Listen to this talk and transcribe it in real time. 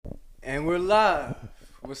And we're live.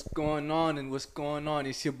 What's going on and what's going on?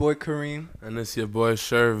 It's your boy Karim. And it's your boy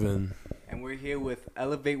Shervin And we're here with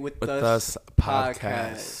Elevate With with Us us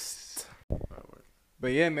podcast. podcast.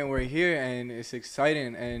 But yeah, man, we're here and it's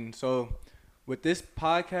exciting. And so with this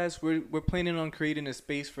podcast, we're planning on creating a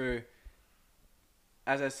space for,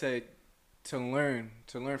 as I said, to learn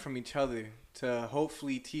from each other, to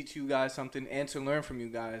hopefully teach you guys something and to learn from you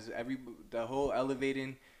guys. The whole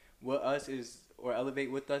elevating with us is, or elevate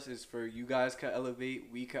with us is for you guys to elevate,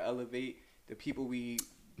 we can elevate the people we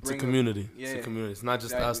It's a bring community. Yeah, It's a community. It's not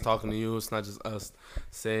just us exactly. talking to you. It's not just us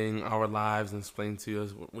saying our lives and explaining to you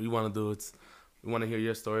what we want to do. We want to hear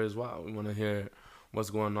your story as well. We want to hear what's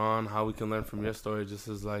going on, how we can learn from your story, just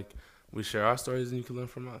as like we share our stories and you can learn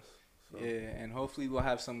from us. So. Yeah, and hopefully we'll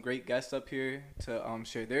have some great guests up here to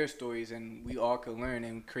share their stories, and we all can learn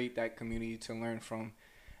and create that community to learn from,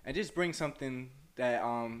 and just bring something that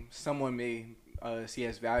someone may see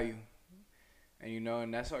as value,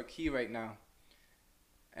 and that's our key right now.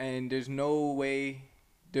 And there's no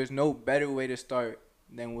better way to start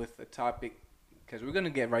than with a topic, because we're gonna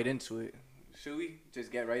get right into it. Should we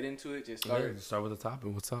just get right into it? Just start. Yeah, start with the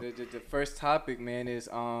topic. What's up? The first topic, man, is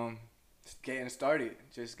getting started.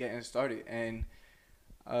 Just getting started, and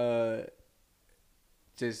uh,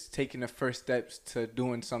 just taking the first steps to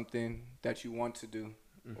doing something that you want to do,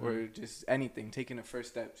 or just anything. Taking the first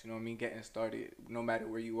steps. You know what I mean? Getting started, no matter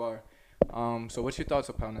where you are. So what's your thoughts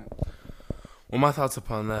upon that? Well, my thoughts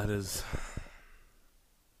upon that is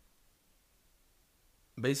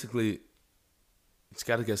basically you just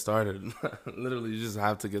got to get started. Literally, you just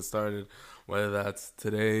have to get started. Whether that's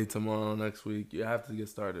today, tomorrow, next week, you have to get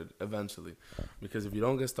started eventually. Because if you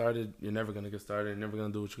don't get started, you're never going to get started. You're never going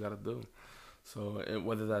to do what you got to do. So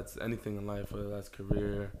whether that's anything in life, whether that's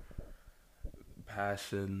career,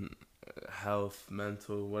 passion, health,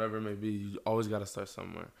 mental, whatever it may be, you always got to start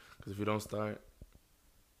somewhere. Because if you don't start,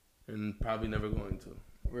 you're probably never going to.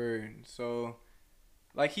 Word. So,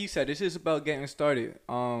 like he said, this is about getting started.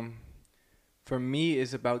 For me,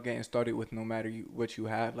 it's about getting started with no matter what you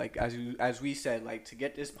have. Like as we said, like to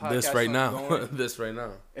get this podcast This right now. going. This right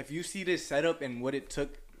now. If you see this setup and what it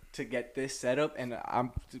took to get this setup, and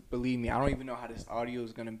believe me, I don't even know how this audio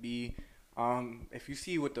is gonna be. If you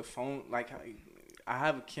see with the phone, like I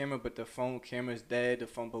have a camera, but the phone camera's dead.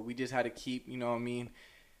 But we just had to keep, you know what I mean,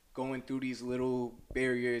 going through these little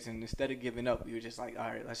barriers, and instead of giving up, we were just like, all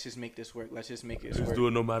right, let's just make this work. Let's just make it work. Just do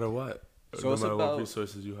it no matter what. So No it's matter about what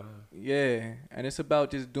resources you have. Yeah, and it's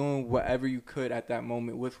about just doing whatever you could at that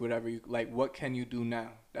moment with whatever you like. What can you do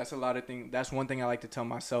now? That's a lot of things. That's one thing I like to tell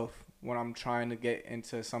myself when I'm trying to get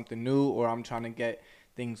into something new or I'm trying to get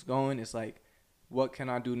things going. It's like, what can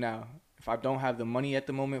I do now? If I don't have the money at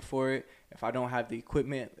the moment for it, if I don't have the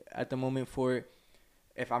equipment at the moment for it,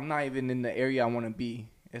 if I'm not even in the area I want to be,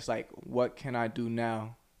 it's like, what can I do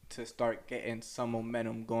now to start getting some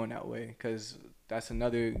momentum going that way? Because that's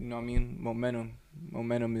another, you know what I mean, momentum.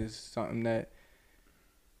 Momentum is something that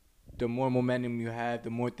the more momentum you have, the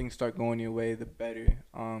more things start going your way, the better.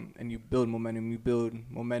 And you build momentum. You build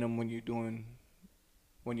momentum when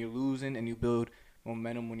you're losing, and you build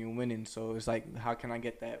momentum when you're winning. So it's like, how can I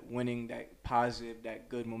get that winning, that positive, that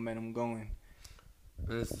good momentum going?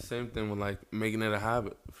 And it's the same thing with like making it a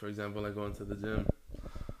habit. For example, like going to the gym.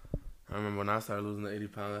 I remember when I started losing the 80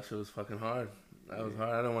 pounds, that shit was fucking hard. That was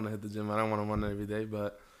hard. I don't want to hit the gym. I don't want to run every day.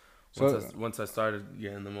 But once I started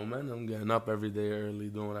getting the momentum, getting up every day early,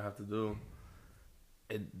 doing what I have to do,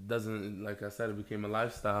 it doesn't, like I said, it became a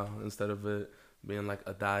lifestyle instead of it being like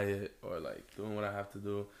a diet or like doing what I have to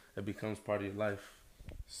do. It becomes part of your life.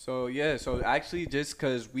 So actually, just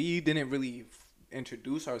because we didn't really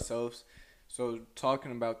introduce ourselves, so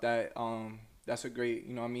talking about that, that's a great,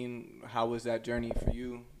 you know what I mean, how was that journey for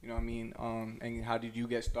you? You know what I mean? And how did you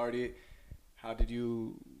get started?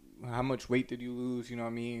 How much weight did you lose? You know what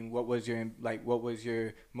I mean? What was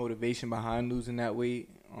your motivation behind losing that weight?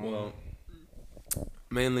 Well,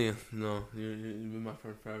 mainly, you've been my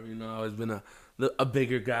friend forever. I've always been a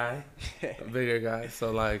bigger guy. A bigger guy.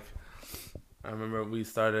 So, like, I remember I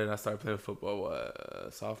started playing football,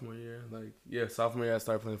 sophomore year? Sophomore year I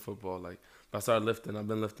started playing football. Like, I started lifting. I've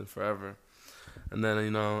been lifting forever. And then,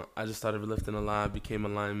 I just started lifting a lot, became a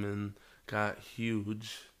lineman, got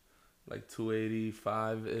huge, like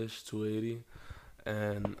 285-ish, 280.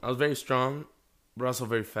 And I was very strong, but also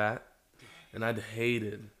very fat. And I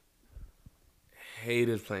hated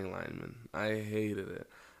playing lineman. I hated it.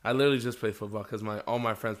 I literally just played football because all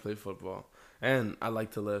my friends play football. And I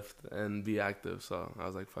like to lift and be active, so I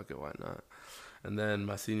was like, fuck it, why not? And then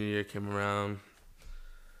my senior year came around.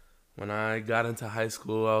 When I got into high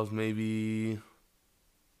school, I was maybe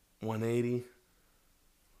 180.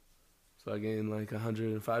 So I gained like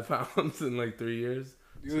 105 pounds in like 3 years.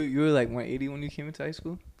 You were like 180 when you came into high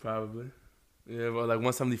school? Probably. Yeah, well, like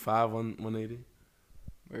 175, 180.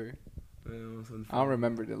 Or Yeah, 175. I don't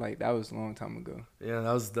remember that. Like that was a long time ago. Yeah,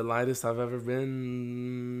 that was the lightest I've ever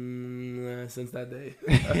been since that day.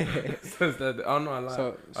 Since that day. Oh no, I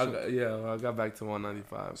lied. I got back to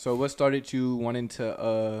 195. So what started you wanting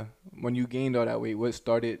to when you gained all that weight?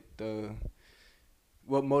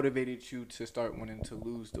 What motivated you to start wanting to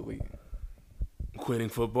lose the weight? Quitting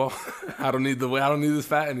football. I don't need the weight. I don't need this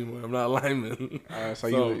fat anymore. I'm not a lineman.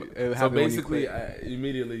 So basically,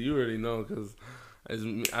 immediately you already know because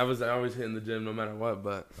I was always hitting the gym no matter what.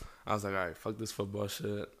 But I was like, all right, fuck this football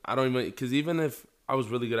shit. I don't even because even if I was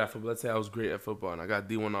really good at football, let's say I was great at football and I got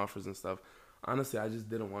D1 offers and stuff. Honestly, I just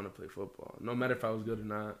didn't want to play football. No matter if I was good or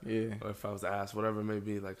not, or if I was ass, whatever it may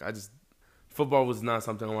be. Like football was not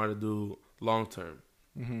something I wanted to do long term.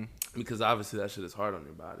 Mm-hmm. Because obviously that shit is hard on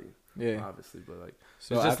your body. Yeah. Obviously, but like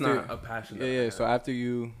so it's just not a passion. Yeah. So after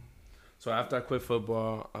I quit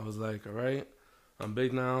football, I was like, all right, I'm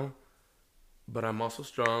big now, but I'm also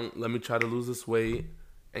strong. Let me try to lose this weight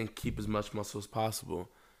and keep as much muscle as possible.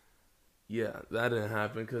 Yeah, that didn't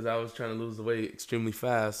happen because I was trying to lose the weight extremely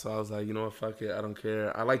fast. So I was like, you know what, fuck it, I don't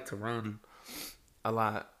care. I like to run a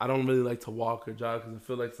lot. I don't really like to walk or jog because I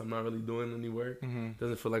feel like I'm not really doing any work. Mm-hmm. It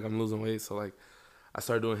doesn't feel like I'm losing weight. So like, I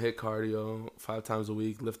started doing HIIT cardio 5 times a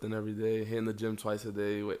week, lifting every day, hitting the gym twice a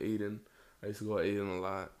day with Aiden. I used to go with Aiden a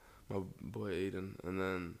lot, my boy Aiden. And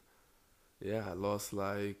then, yeah, I lost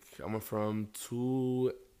I went from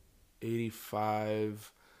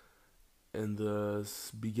 285 in the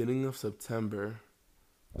beginning of September.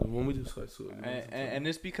 When we just and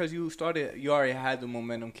it's because you already had the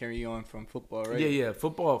momentum carry on from football, right? Yeah.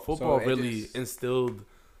 Football really instilled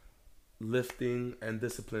lifting and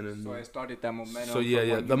discipline in me. So I started that momentum. So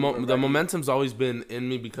yeah. The momentum's always been in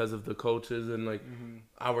me because of the coaches and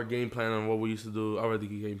our game plan on what we used to do, our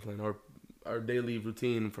game plan, our daily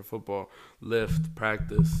routine for football, lift,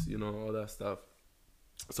 practice, all that stuff.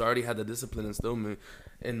 So I already had the discipline instilled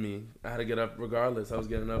in me. I had to get up regardless. I was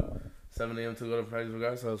getting up 7 a.m. to go to practice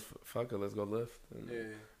regardless. So I was fuck it, let's go lift and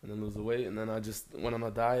then lose the weight. And then I just went on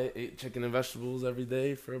a diet, ate chicken and vegetables every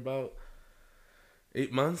day for about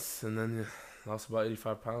 8 months, and then lost about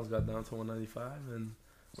 85 pounds, got down to 195, and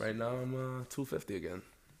right now I'm 250 again.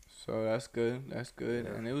 So that's good. Yeah.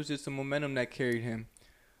 And it was just the momentum that carried him.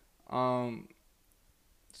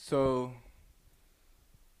 So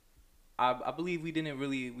I believe we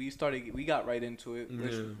got right into it,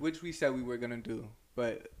 which we said we were gonna do,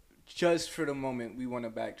 but just for the moment we want to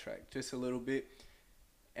backtrack just a little bit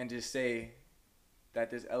and just say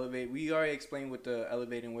that this we already explained what the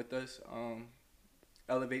Elevating With Us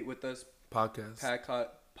Elevate With Us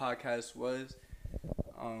podcast was,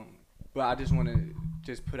 but I just want to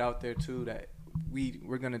just put out there too that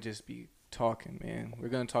we're gonna just be talking, man. We're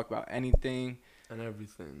gonna talk about anything and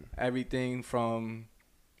everything from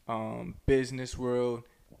business world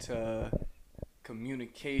to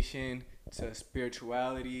communication to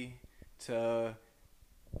spirituality to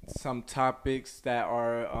some topics that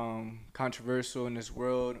are controversial in this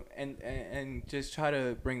world, and just try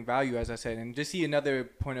to bring value, as I said, and just see another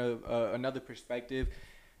point of another perspective,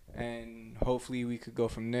 and hopefully we could go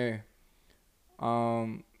from there.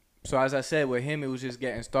 So as I said, with him, it was just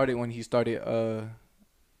getting started when he started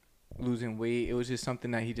losing weight. It was just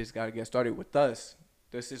something that he just got to get started. With us,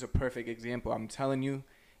 this is a perfect example. I'm telling you,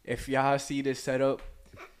 if y'all see this setup,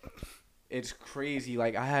 it's crazy.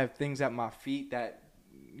 Like, I have things at my feet that,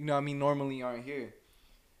 normally aren't here.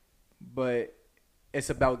 But it's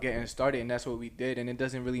about getting started, and that's what we did. And it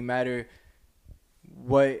doesn't really matter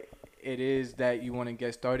what it is that you want to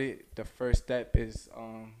get started. The first step is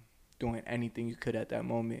doing anything you could at that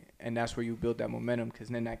moment, and that's where you build that momentum, because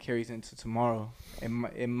then that carries into tomorrow.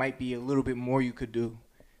 It might be a little bit more you could do.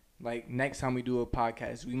 Like, next time we do a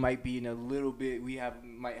podcast, we might be in a little bit.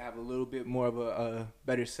 Might have a little bit more of a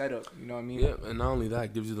better setup. You know what I mean? Yeah, and not only that,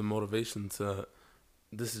 it gives you the motivation to.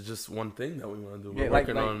 This is just one thing that we want to do.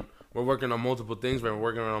 We're working on multiple things. We're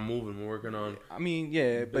working on moving. We're working on.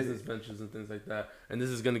 Business ventures and things like that. And this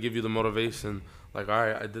is gonna give you the motivation. Like, all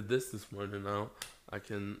right, I did this morning. Now I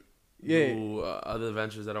can do other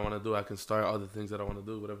ventures that I want to do. I can start other things that I want to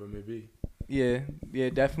do, whatever it may be. Yeah,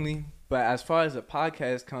 definitely. But as far as the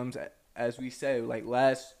podcast comes, as we said, like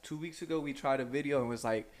 2 weeks ago, we tried a video and was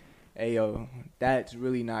like, hey, yo, that's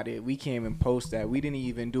really not it. We can't even post that. We didn't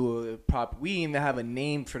even do we didn't even have a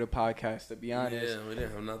name for the podcast, to be honest. Yeah, we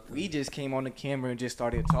didn't have nothing. We just came on the camera and just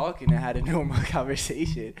started talking and had a normal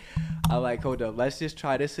conversation. I like, hold up, let's just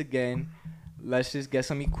try this again. Let's just get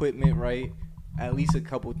some equipment right. At least a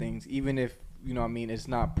couple things. Even if you know what I mean, it's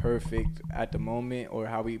not perfect at the moment or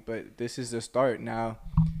but this is the start now.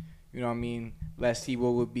 You know what I mean? Let's see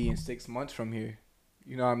what would be in 6 months from here.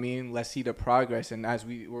 You know what I mean? Let's see the progress. And as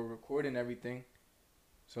we're recording everything,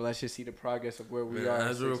 so let's just see the progress of where we are.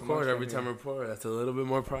 As we record, every time we record, that's a little bit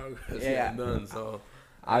more progress getting done. So,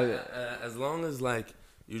 as long as like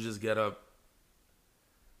you just get up,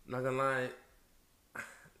 not gonna lie,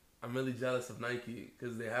 I'm really jealous of Nike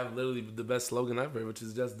because they have literally the best slogan ever, which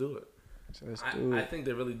is "Just Do It." I think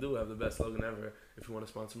they really do have the best slogan ever. If you want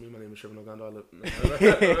to sponsor me, my name is Shervin Ogando.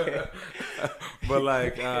 But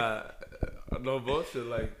like, no bullshit.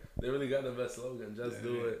 Like they really got the best slogan. Just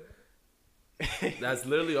do it. That's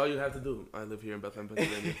literally all you have to do. I live here in Bethlehem,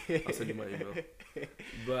 Pennsylvania. I'll send you my email.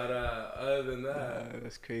 But other than that,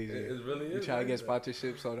 that's crazy. It really is. We try to get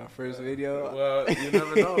sponsorships on our first video. Well, you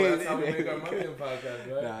never know. That's how we make our money in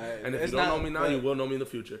podcast, right? And if you don't know me now, you will know me in the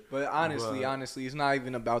future. But honestly, it's not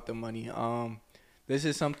even about the money. This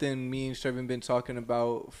is something me and Shervin been talking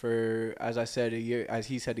about for, as I said, a year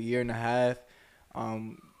and a half.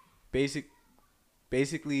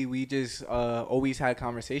 Basically, we just always had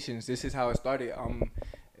conversations. This is how it started.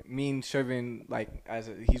 Me and Shervin,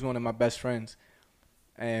 he's one of my best friends,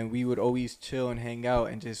 and we would always chill and hang out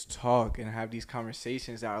and just talk and have these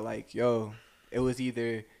conversations that are like, yo, it was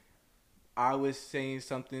either I was saying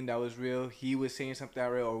something that was real, he was saying something that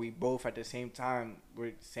was real, or we both at the same time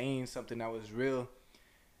were saying something that was real,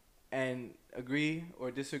 and agree or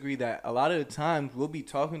disagree that a lot of the times we'll be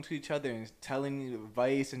talking to each other and telling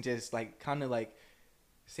advice and just kind of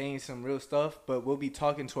saying some real stuff, but we'll be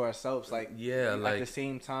talking to ourselves at the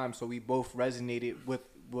same time, so we both resonated with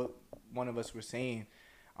what one of us were saying,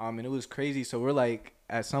 and it was crazy. So we're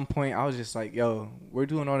at some point I was just like, yo, we're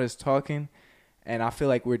doing all this talking, and I feel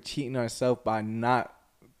like we're cheating ourselves by not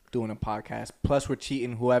doing a podcast. Plus we're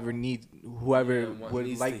cheating whoever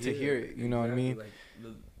would like to hear it. You know what I mean? Like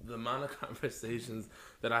the amount of conversations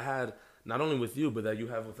that I had, not only with you, but that you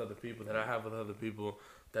have with other people, that I have with other people,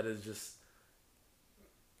 that is just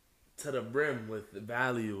to the brim with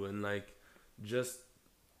value and just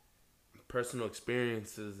personal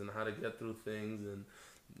experiences and how to get through things, and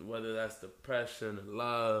whether that's depression or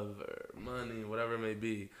love or money, whatever it may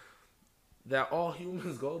be, that all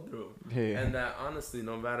humans go through. Yeah. And that honestly,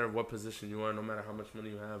 no matter what position you are, no matter how much money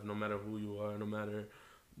you have, no matter who you are, no matter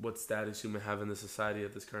what status you may have in the society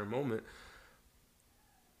at this current moment,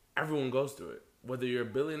 everyone goes through it. Whether you're a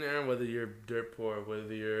billionaire, whether you're dirt poor,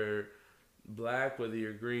 whether you're black, whether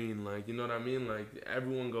you're green, you know what I mean?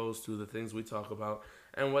 Everyone goes through the things we talk about,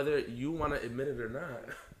 and whether you want to admit it or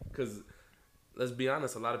not, because let's be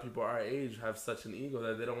honest, a lot of people our age have such an ego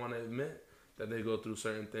that they don't want to admit that they go through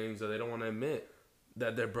certain things, or they don't want to admit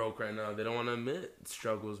that they're broke right now. They don't want to admit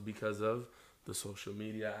struggles because of the social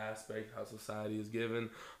media aspect, how society is given,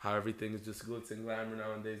 how everything is just glitz and glamour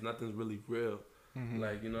nowadays. Nothing's really real. Mm-hmm.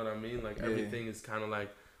 You know what I mean? Everything is kind of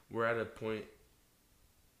we're at a point,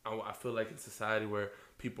 I feel in society where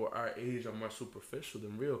people our age are more superficial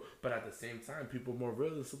than real, but at the same time, people are more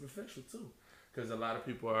real than superficial too, because a lot of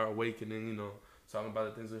people are awakening, talking about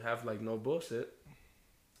the things we have, no bullshit.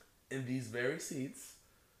 In these very seats,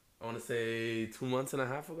 I want to say 2 months and a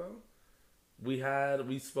half ago, we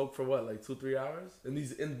spoke for 2-3 hours,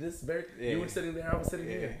 you were sitting there, I was sitting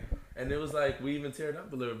here, and it was we even teared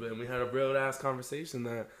up a little bit, and we had a real ass conversation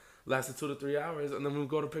that lasted 2 to 3 hours, and then we would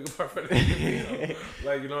go to pick up our friend.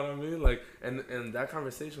 You know what I mean? And that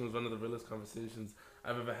conversation was one of the realest conversations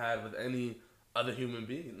I've ever had with any other human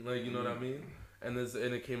being. You know what I mean? And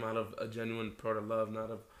it came out of a genuine part of love, not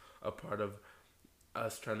of a part of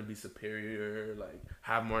us trying to be superior,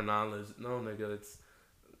 have more knowledge. No, nigga,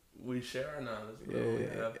 we share our knowledge,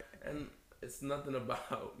 bro. And it's nothing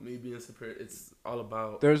about me being superior. It's all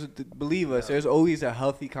about. Believe us, there's always a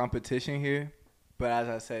healthy competition here. But as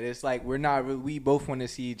I said, it's we both want to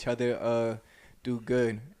see each other do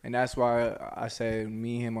good. And that's why I said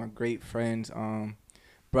me and him are great friends,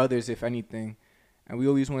 brothers, if anything. And we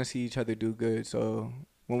always want to see each other do good. So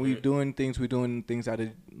when we're doing things out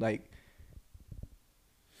of,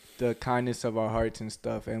 the kindness of our hearts and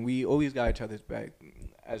stuff. And we always got each other's back,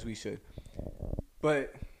 as we should.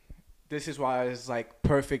 But this is why it's,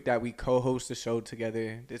 perfect that we co-host the show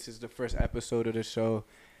together. This is the first episode of the show.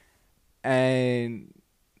 And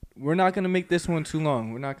we're not going to make this one too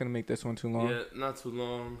long. Yeah, not too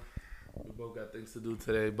long. We both got things to do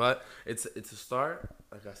today. But it's a start.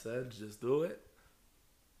 Like I said, just do it.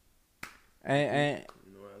 And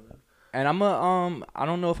I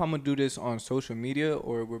don't know if I'm going to do this on social media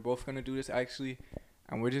or we're both going to do this actually.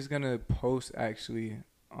 And we're just going to post actually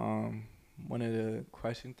one of the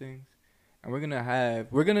question things. And we're going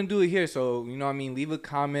to do it here. So, you know what I mean? Leave a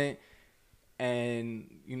comment.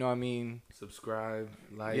 and you know what I mean, Subscribe,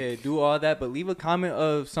 like, yeah, do all that, but leave a comment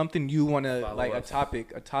of something you want to, follow like, us.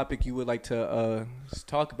 a topic you would like to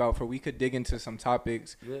talk about, for we could dig into some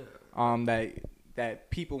topics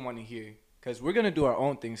that people want to hear, because we're gonna do our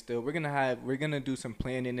own thing still. We're gonna do some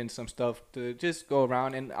planning and some stuff to just go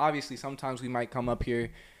around, and obviously sometimes we might come up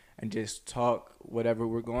here and just talk whatever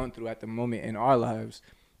we're going through at the moment in our lives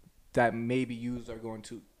that maybe yous are going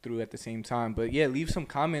through at the same time. But yeah, leave some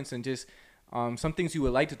comments and just some things you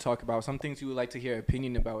would like to talk about, some things you would like to hear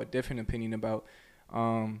opinion about, a different opinion about,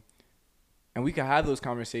 and we can have those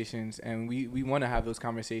conversations, and we want to have those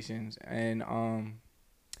conversations, and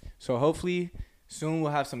so hopefully soon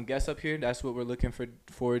we'll have some guests up here. That's what we're looking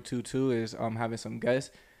forward to too, is having some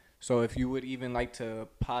guests. So if you would even like to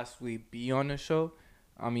possibly be on the show,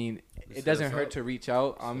 I mean, it doesn't hurt to reach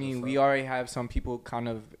out. I mean, we already have some people kind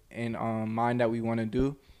of in mind that we want to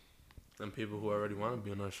do. And people who already want to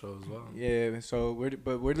be on our show as well. Yeah, so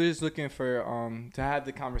we're just looking for to have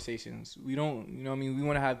the conversations. We don't, you know what I mean, we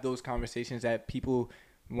want to have those conversations that people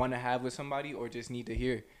want to have with somebody or just need to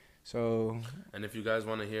hear. So, and if you guys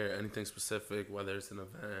want to hear anything specific, whether it's an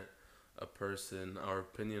event, a person, our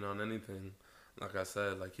opinion on anything, like I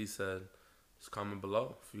said, like he said, just comment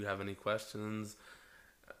below. If you have any questions,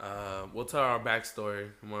 we'll tell our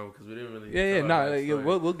backstory more, because we didn't really.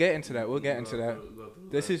 We'll get into that. We'll get into that.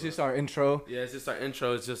 This is just our intro. Yeah, it's just our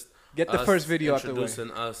intro. It's just get the first video out the way.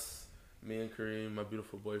 Introducing us, me and Karim, my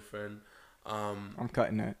beautiful boyfriend. I'm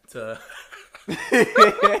cutting that.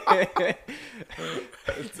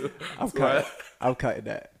 I'm cutting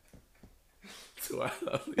that. To our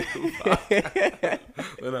lovely podcast.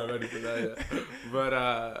 We're not ready for that yet. But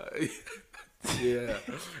yeah,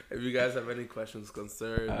 if you guys have any questions,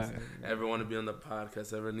 concerns, ever want to be on the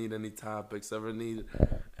podcast, ever need any topics, ever need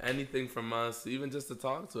anything from us, even just to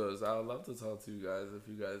talk to us, I would love to talk to you guys. If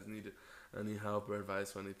you guys need any help or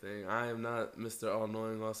advice or anything, I am not Mr.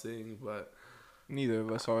 All-Knowing, All-Seeing, but neither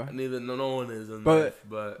of us are. No one is in life.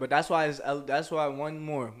 But that's why one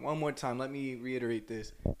more time. Let me reiterate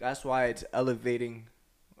this. That's why it's elevate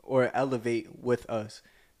with us,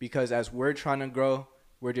 because as we're trying to grow,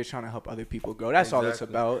 we're just trying to help other people grow. That's all it's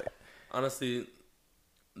about. Honestly,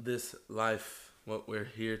 this life, what we're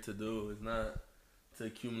here to do is not to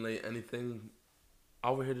accumulate anything.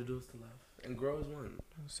 All we're here to do is to laugh and grow as one.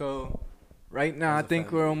 So right now, I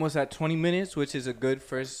think we're almost at 20 minutes, which is a good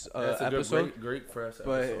first episode. Great first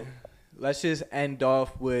but episode. Let's just end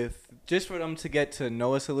off with, just for them to get to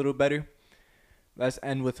know us a little better, let's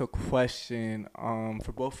end with a question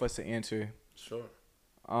for both of us to answer. Sure.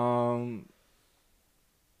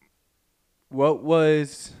 What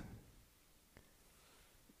was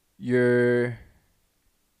your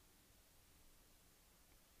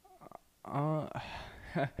I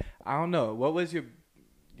don't know. What was your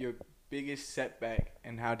biggest setback,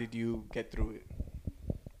 and how did you get through it?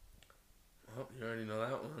 Well, you already know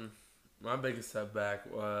that one. My biggest setback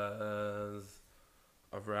was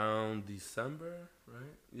around December,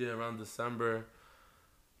 right? Yeah, around December.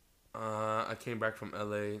 I came back from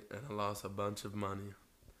LA and I lost a bunch of money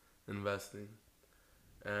investing,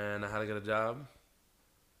 and I had to get a job,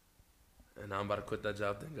 and now I'm about to quit that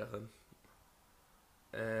job, thank God,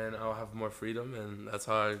 and I'll have more freedom, and that's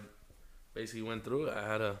how I basically went through it.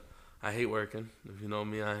 I hate working. If you know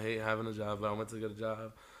me, I hate having a job, but I went to get a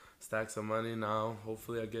job, stack some money. Now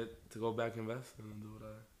hopefully I get to go back investing and do what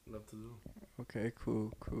I love to do. Okay,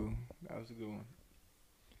 cool. That was a good one.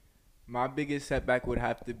 My biggest setback would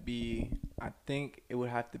have to be, I think it would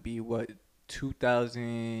have to be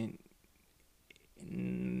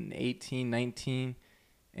 2018, 19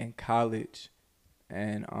 in college.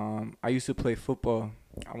 And I used to play football.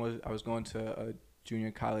 I was going to a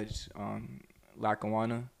junior college,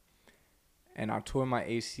 Lackawanna, and I tore my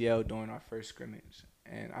ACL during our first scrimmage.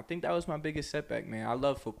 And I think that was my biggest setback, man. I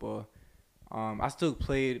love football. I still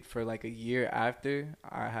played for like a year after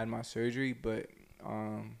I had my surgery, but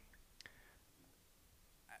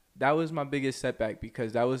that was my biggest setback,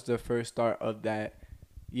 because that was the first start of that.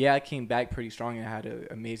 Yeah, I came back pretty strong and I had an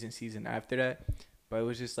amazing season after that. But it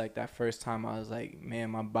was just like that first time I was like,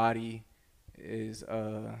 man, my body is,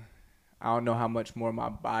 I don't know how much more my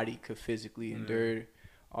body could physically endure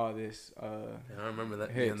all this. I remember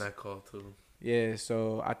that being that call too. Yeah,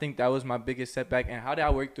 so I think that was my biggest setback. And how did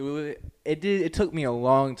I work through it? It took me a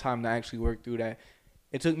long time to actually work through that.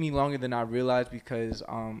 It took me longer than I realized, because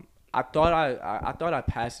I thought I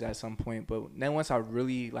passed it at some point, but then once I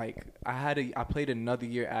really I played another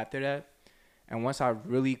year after that, and once I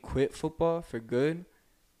really quit football for good,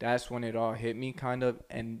 that's when it all hit me kind of.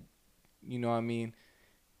 And you know what I mean,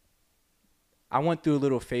 I went through a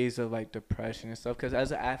little phase of like depression and stuff because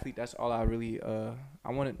as an athlete, that's all I really I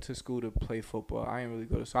went to school to play football. I didn't really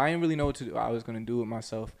go to, so I didn't really know what to do. I was gonna do with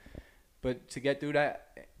myself, but to get through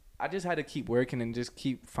that, I just had to keep working and just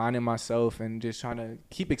keep finding myself and just trying to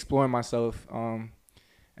keep exploring myself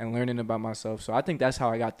and learning about myself. So I think that's how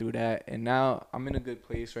I got through that, and now I'm in a good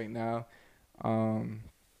place right now. I'm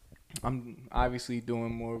obviously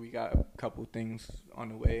doing more. We got a couple things on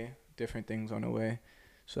the way, different things on the way.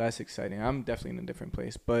 So that's exciting. I'm definitely in a different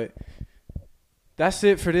place. But that's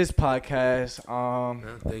it for this podcast.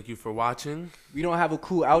 Thank you for watching. We don't have a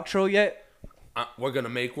cool outro yet. We're going to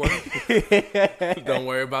make one. Don't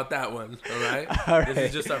worry about that one. All right? All right. This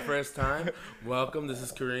is just our first time. Welcome. This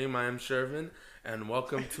is Karim. I am Shervin. And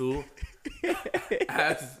welcome to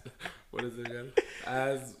what is it again?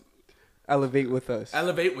 Elevate with Us.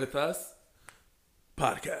 Elevate with Us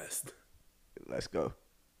podcast. Let's go.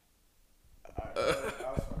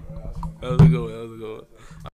 That was a good one.